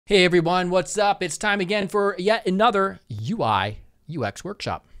Hey everyone, what's up? It's time again for yet another UI UX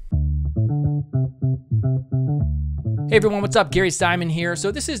workshop. Hey everyone, what's up? Gary Simon here.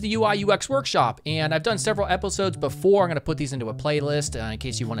 So this is the UI UX workshop, and I've done several episodes before. I'm gonna put these into a playlist in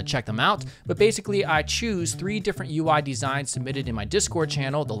case you wanna check them out. But basically, I choose 3 different UI designs submitted in my Discord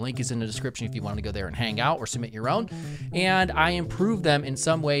channel. The link is in the description if you wanna go there and hang out or submit your own. And I improve them in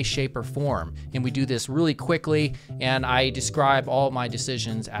some way, shape, or form. And we do this really quickly, and I describe all my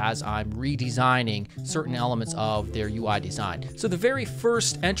decisions as I'm redesigning certain elements of their UI design. So the very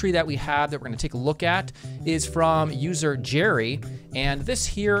first entry that we have that we're gonna take a look at is from user Jerry, and this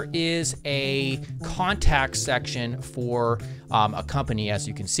here is a contact section for a company, as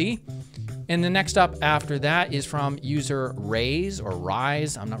you can see. And the next up after that is from user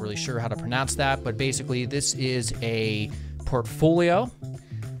Rise, I'm not really sure how to pronounce that, but basically this is a portfolio.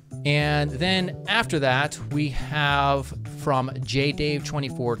 And then after that, we have from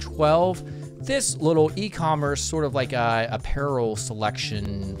JDave2412, this little e-commerce sort of like a apparel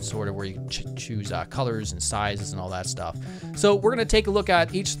selection, sort of where you choose colors and sizes and all that stuff. So we're gonna take a look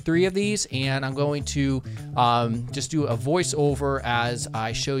at each 3 of these, and I'm going to just do a voiceover as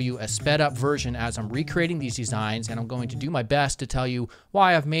I show you a sped up version as I'm recreating these designs, and I'm going to do my best to tell you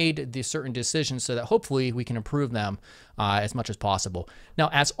why I've made these certain decisions so that hopefully we can improve them as much as possible.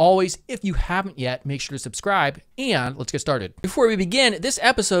 Now, as always, if you haven't yet, make sure to subscribe, and let's get started. Before we begin, this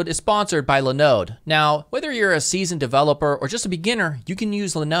episode is sponsored by Linode. Now, whether you're a seasoned developer or just a beginner, you can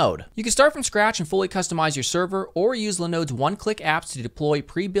use Linode. You can start from scratch and fully customize your server, or use Linode's one-click apps to deploy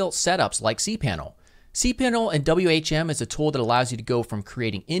pre-built setups like cPanel. cPanel and WHM is a tool that allows you to go from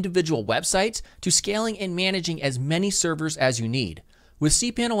creating individual websites to scaling and managing as many servers as you need. With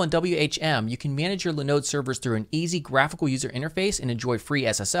cPanel and WHM, you can manage your Linode servers through an easy graphical user interface and enjoy free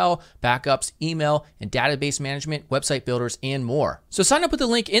SSL, backups, email, and database management, website builders, and more. So sign up with the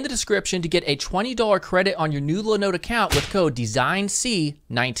link in the description to get a $20 credit on your new Linode account with code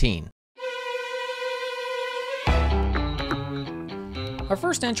DesignC19. Our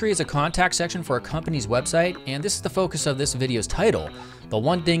first entry is a contact section for a company's website, and this is the focus of this video's title, the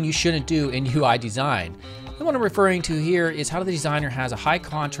one thing you shouldn't do in UI design. And what I'm referring to here is how the designer has a high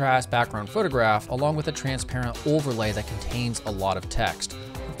contrast background photograph along with a transparent overlay that contains a lot of text.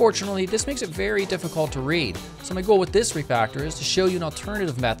 Unfortunately, this makes it very difficult to read. So my goal with this refactor is to show you an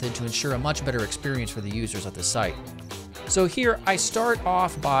alternative method to ensure a much better experience for the users of the site. So here I start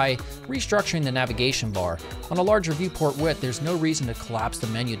off by restructuring the navigation bar. On a larger viewport width, there's no reason to collapse the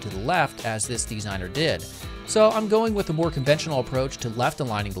menu to the left as this designer did. So I'm going with a more conventional approach to left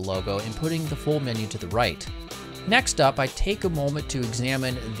aligning the logo and putting the full menu to the right. Next up, I take a moment to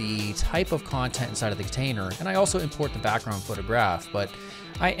examine the type of content inside of the container, and I also import the background photograph, but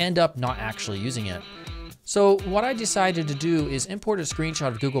I end up not actually using it. So what I decided to do is import a screenshot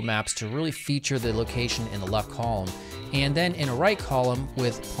of Google Maps to really feature the location in the left column, and then in a right column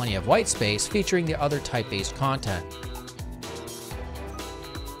with plenty of white space featuring the other type-based content.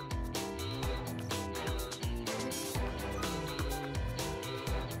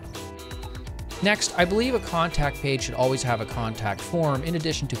 Next, I believe a contact page should always have a contact form in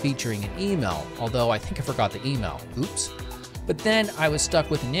addition to featuring an email, although I think I forgot the email. Oops. But then I was stuck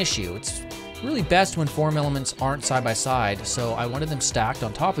with an issue. It's really best when form elements aren't side by side, so I wanted them stacked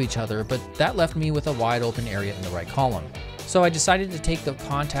on top of each other, but that left me with a wide open area in the right column. So I decided to take the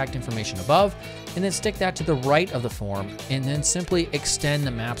contact information above and then stick that to the right of the form, and then simply extend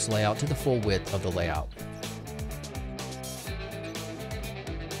the map's layout to the full width of the layout.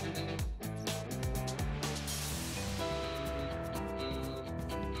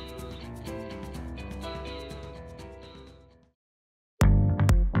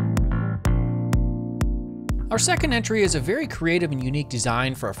 Our second entry is a very creative and unique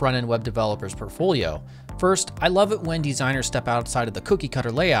design for a front-end web developer's portfolio. First, I love it when designers step outside of the cookie-cutter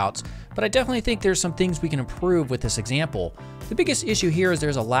layouts, but I definitely think there's some things we can improve with this example. The biggest issue here is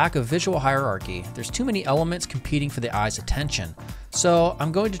there's a lack of visual hierarchy. There's too many elements competing for the eye's attention. So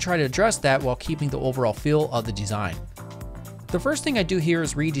I'm going to try to address that while keeping the overall feel of the design. The first thing I do here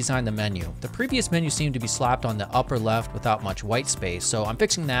is redesign the menu. The previous menu seemed to be slapped on the upper left without much white space, so I'm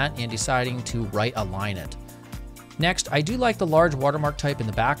fixing that and deciding to right align it. Next, I do like the large watermark type in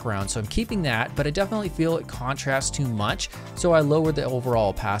the background, so I'm keeping that, but I definitely feel it contrasts too much, so I lowered the overall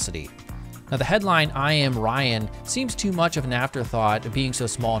opacity. Now the headline, "I am Ryan," seems too much of an afterthought being so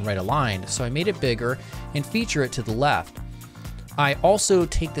small and right aligned, so I made it bigger and feature it to the left. I also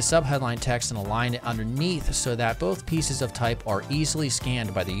take the subheadline text and align it underneath so that both pieces of type are easily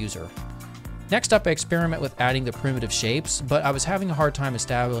scanned by the user. Next up, I experiment with adding the primitive shapes, but I was having a hard time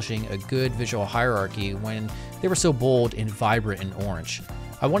establishing a good visual hierarchy when they were so bold and vibrant and orange.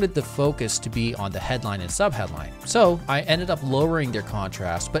 I wanted the focus to be on the headline and subheadline, so I ended up lowering their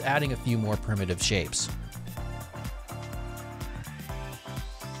contrast but adding a few more primitive shapes.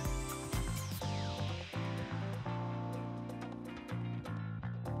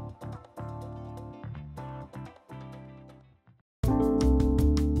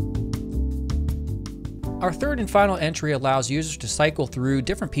 Our third and final entry allows users to cycle through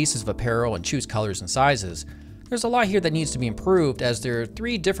different pieces of apparel and choose colors and sizes. There's a lot here that needs to be improved, as there are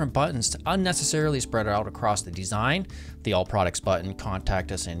 3 different buttons to unnecessarily spread out across the design: the All Products button,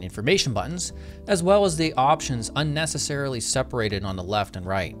 Contact Us, and Information buttons, as well as the options unnecessarily separated on the left and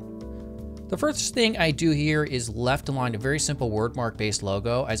right. The first thing I do here is left align a very simple wordmark based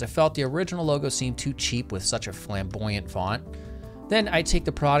logo, as I felt the original logo seemed too cheap with such a flamboyant font. Then I take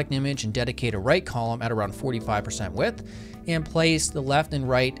the product image and dedicate a right column at around 45% width and place the left and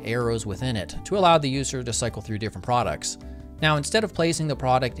right arrows within it to allow the user to cycle through different products. Now, instead of placing the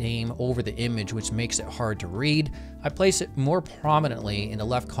product name over the image, which makes it hard to read, I place it more prominently in the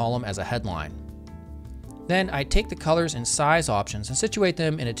left column as a headline. Then I take the colors and size options and situate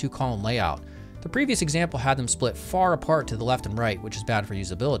them in a 2-column layout. The previous example had them split far apart to the left and right, which is bad for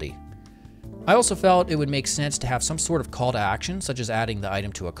usability. I also felt it would make sense to have some sort of call to action, such as adding the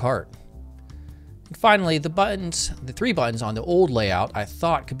item to a cart. And finally, the 3 buttons on the old layout I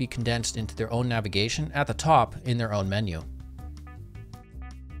thought could be condensed into their own navigation at the top in their own menu.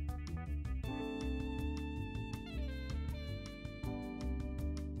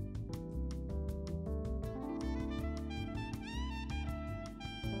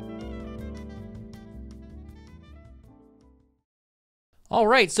 All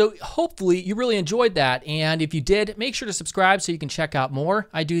right, so hopefully you really enjoyed that, and if you did, make sure to subscribe so you can check out more.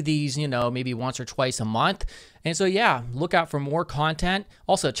 I do these, maybe once or twice a month, and so yeah, look out for more content.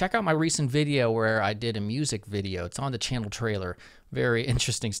 Also, check out my recent video where I did a music video. It's on the channel trailer. Very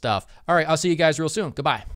interesting stuff. All right, I'll see you guys real soon. Goodbye.